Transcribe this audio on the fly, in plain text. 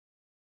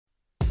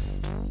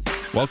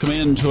Welcome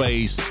into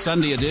a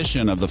Sunday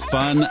edition of the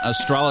Fun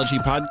Astrology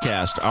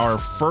Podcast, our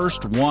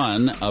first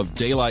one of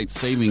Daylight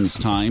Savings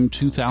Time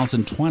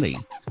 2020.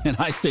 And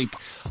I think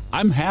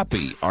I'm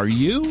happy. Are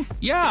you?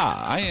 Yeah,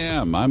 I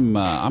am.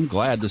 I'm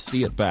glad to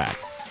see it back.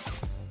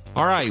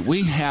 All right,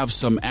 we have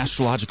some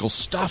astrological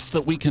stuff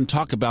that we can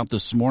talk about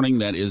this morning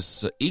that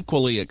is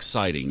equally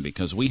exciting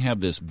because we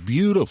have this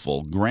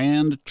beautiful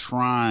grand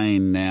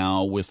trine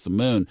now with the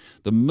moon.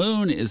 The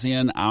moon is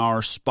in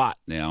our spot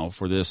now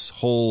for this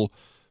whole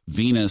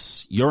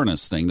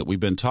Venus-Uranus thing that we've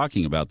been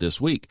talking about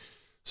this week.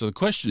 So the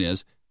question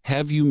is,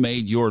 have you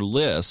made your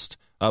list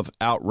of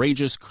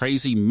outrageous,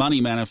 crazy money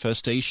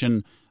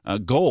manifestation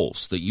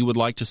goals that you would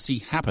like to see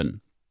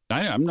happen?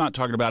 I'm not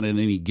talking about in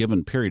any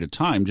given period of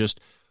time,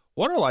 just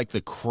what are like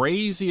the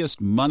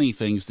craziest money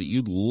things that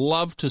you'd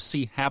love to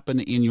see happen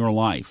in your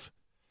life?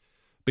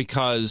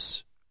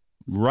 Because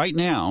right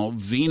now,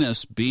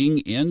 Venus being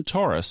in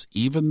Taurus,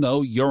 even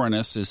though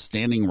Uranus is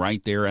standing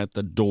right there at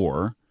the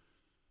door,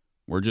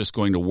 we're just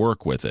going to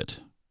work with it,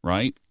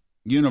 right?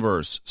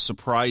 Universe,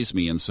 surprise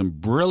me in some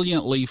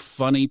brilliantly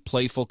funny,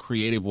 playful,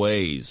 creative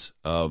ways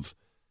of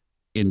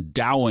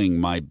endowing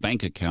my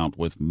bank account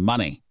with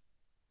money.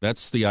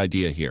 That's the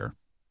idea here.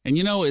 And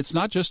you know, it's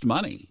not just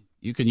money.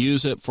 You can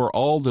use it for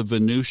all the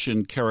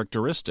Venusian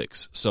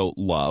characteristics. So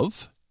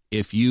love,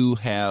 if you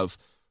have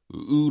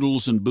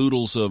oodles and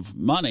boodles of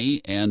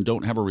money and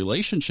don't have a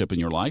relationship in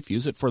your life,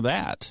 use it for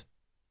that.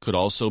 Could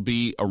also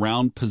be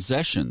around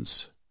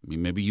possessions. I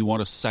mean, maybe you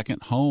want a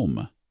second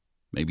home.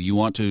 Maybe you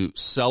want to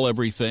sell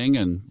everything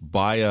and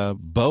buy a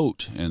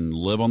boat and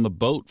live on the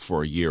boat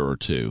for a year or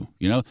two.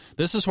 You know,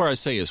 this is where I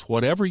say is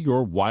whatever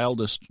your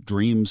wildest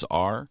dreams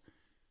are,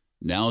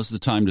 now is the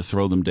time to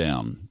throw them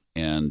down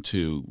and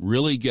to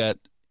really get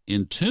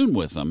in tune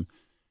with them.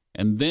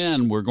 And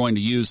then we're going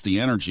to use the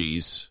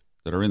energies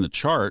that are in the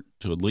chart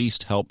to at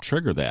least help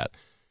trigger that.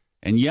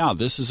 And yeah,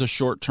 this is a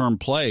short-term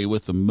play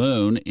with the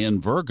moon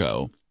in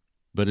Virgo,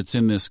 but it's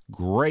in this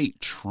great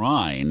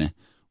trine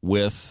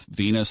with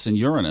Venus and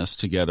Uranus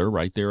together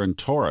right there in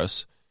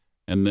Taurus.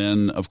 And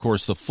then, of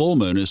course, the full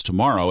moon is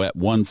tomorrow at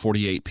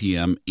 1:48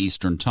 p.m.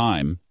 Eastern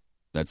Time.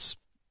 That's,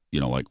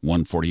 like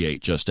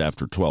 1:48 just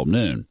after 12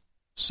 noon.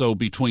 So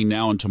between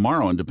now and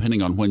tomorrow, and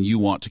depending on when you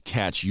want to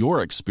catch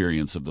your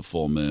experience of the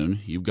full moon,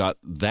 you've got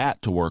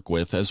that to work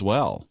with as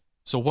well.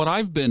 So what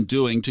I've been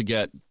doing to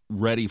get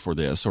ready for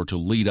this or to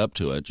lead up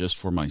to it just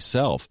for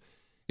myself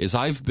is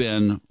I've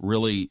been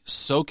really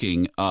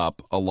soaking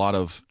up a lot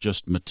of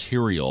just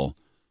material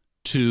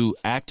to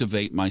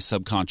activate my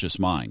subconscious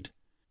mind.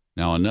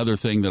 Now, another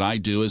thing that I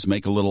do is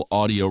make a little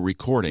audio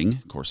recording.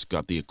 Of course,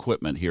 got the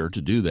equipment here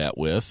to do that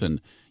with, and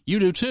you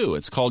do too.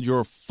 It's called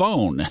your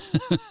phone.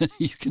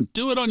 You can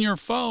do it on your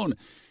phone.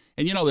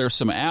 And, there's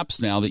some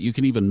apps now that you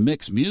can even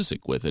mix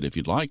music with it if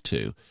you'd like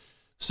to.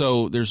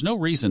 So there's no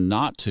reason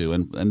not to,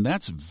 and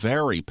that's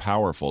very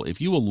powerful. If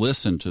you will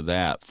listen to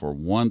that for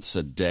once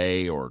a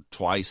day or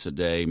twice a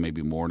day,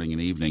 maybe morning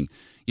and evening,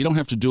 you don't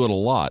have to do it a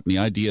lot. And the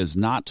idea is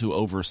not to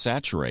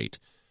oversaturate,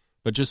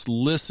 but just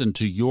listen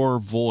to your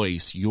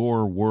voice,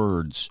 your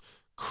words,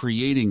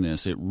 creating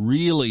this. It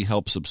really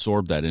helps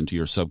absorb that into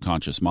your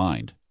subconscious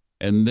mind.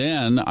 And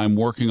then I'm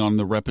working on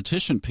the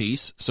repetition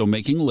piece, so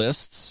making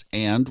lists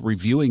and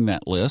reviewing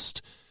that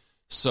list.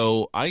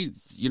 So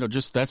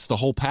that's the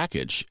whole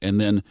package. And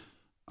then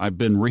I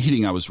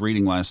was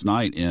reading last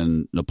night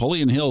in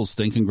Napoleon Hill's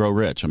Think and Grow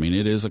Rich. I mean,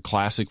 it is a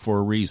classic for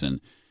a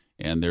reason.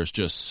 And there's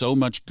just so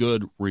much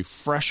good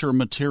refresher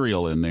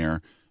material in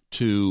there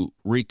to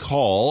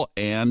recall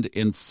and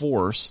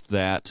enforce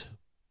that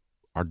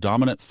our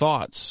dominant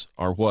thoughts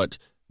are what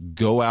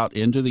go out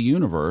into the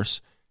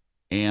universe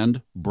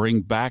and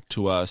bring back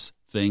to us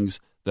things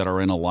that are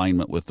in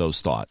alignment with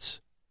those thoughts.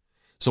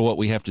 So what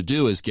we have to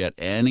do is get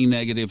any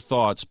negative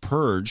thoughts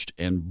purged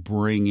and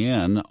bring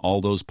in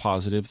all those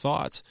positive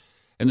thoughts.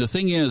 And the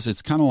thing is,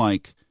 it's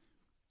like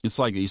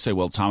you say,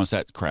 well, Thomas,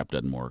 that crap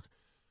doesn't work.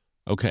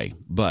 Okay,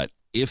 but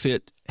if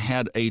it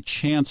had a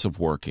chance of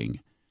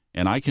working,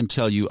 and I can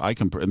tell you,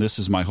 and this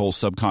is my whole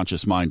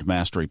Subconscious Mind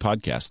Mastery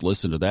podcast,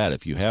 listen to that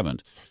if you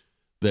haven't,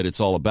 that it's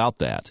all about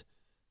that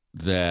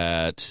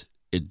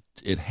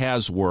it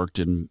has worked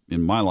in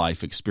my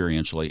life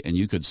experientially, and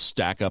you could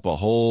stack up a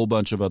whole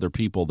bunch of other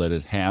people that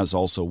it has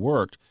also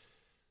worked.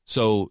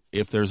 So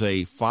if there's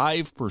a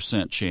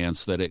 5%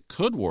 chance that it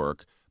could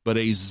work, but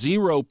a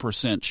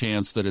 0%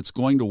 chance that it's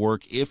going to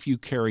work if you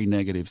carry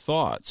negative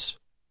thoughts,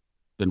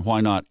 then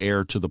why not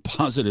err to the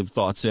positive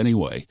thoughts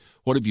anyway?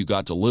 What have you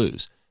got to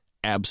lose?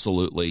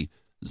 Absolutely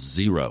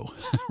zero,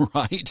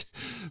 right?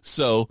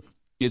 So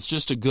it's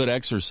just a good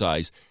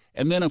exercise.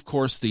 And then, of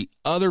course, the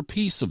other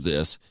piece of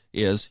this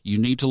is you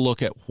need to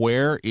look at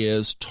where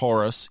is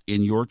Taurus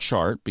in your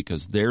chart,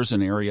 because there's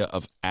an area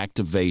of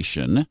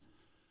activation.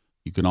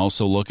 You can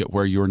also look at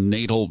where your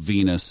natal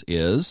Venus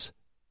is,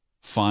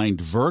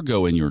 find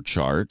Virgo in your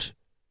chart,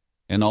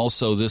 and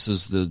also this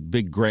is the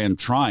big grand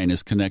trine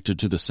is connected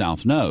to the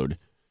South Node.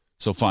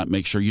 So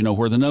make sure you know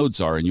where the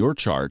nodes are in your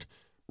chart.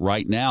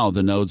 Right now,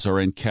 the nodes are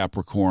in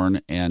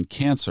Capricorn and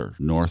Cancer.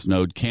 North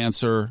Node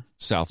Cancer,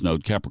 South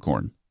Node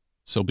Capricorn.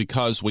 So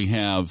because we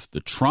have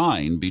the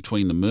trine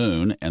between the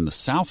moon and the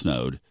South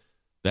Node,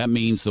 that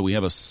means that we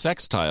have a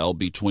sextile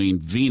between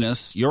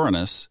Venus,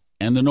 Uranus,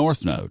 and the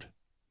North Node.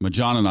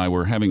 John and I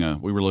were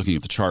we were looking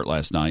at the chart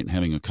last night and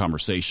having a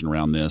conversation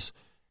around this.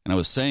 And I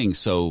was saying,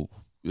 so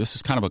this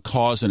is kind of a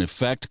cause and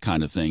effect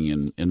kind of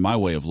thing in my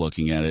way of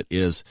looking at it,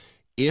 is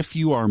if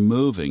you are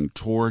moving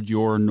toward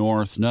your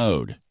North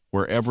Node,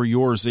 wherever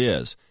yours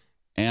is,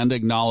 and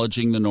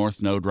acknowledging the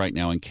North Node right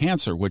now in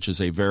Cancer, which is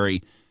a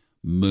very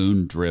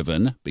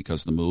moon-driven,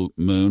 because the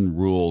moon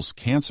rules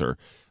Cancer,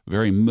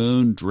 very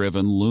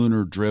moon-driven,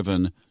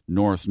 lunar-driven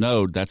North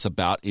Node, that's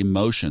about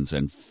emotions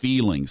and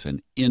feelings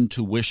and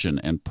intuition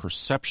and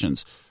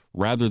perceptions,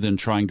 rather than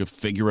trying to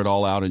figure it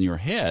all out in your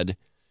head.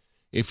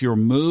 If you're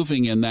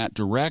moving in that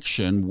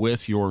direction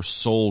with your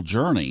soul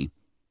journey,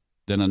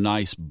 then a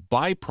nice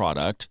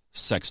byproduct,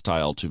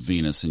 sextile to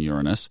Venus and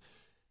Uranus,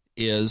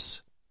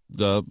 is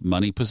the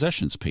money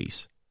possessions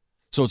piece.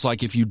 So it's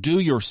like if you do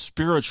your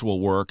spiritual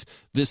work,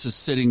 this is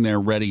sitting there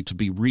ready to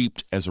be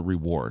reaped as a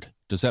reward.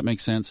 Does that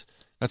make sense?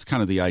 That's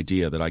kind of the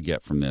idea that I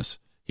get from this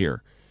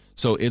here.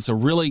 So it's a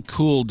really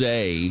cool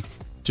day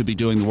to be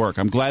doing the work.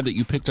 I'm glad that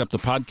you picked up the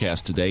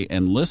podcast today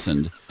and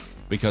listened,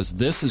 because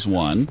this is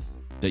one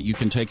that you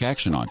can take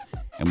action on.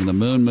 And when the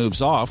moon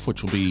moves off,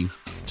 which will be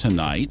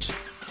tonight,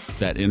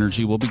 that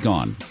energy will be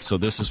gone. So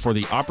this is for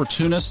the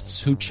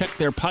opportunists who check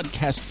their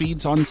podcast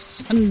feeds on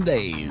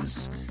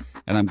Sundays.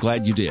 And I'm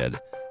glad you did.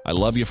 I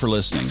love you for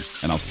listening,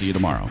 and I'll see you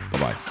tomorrow.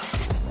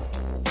 Bye-bye.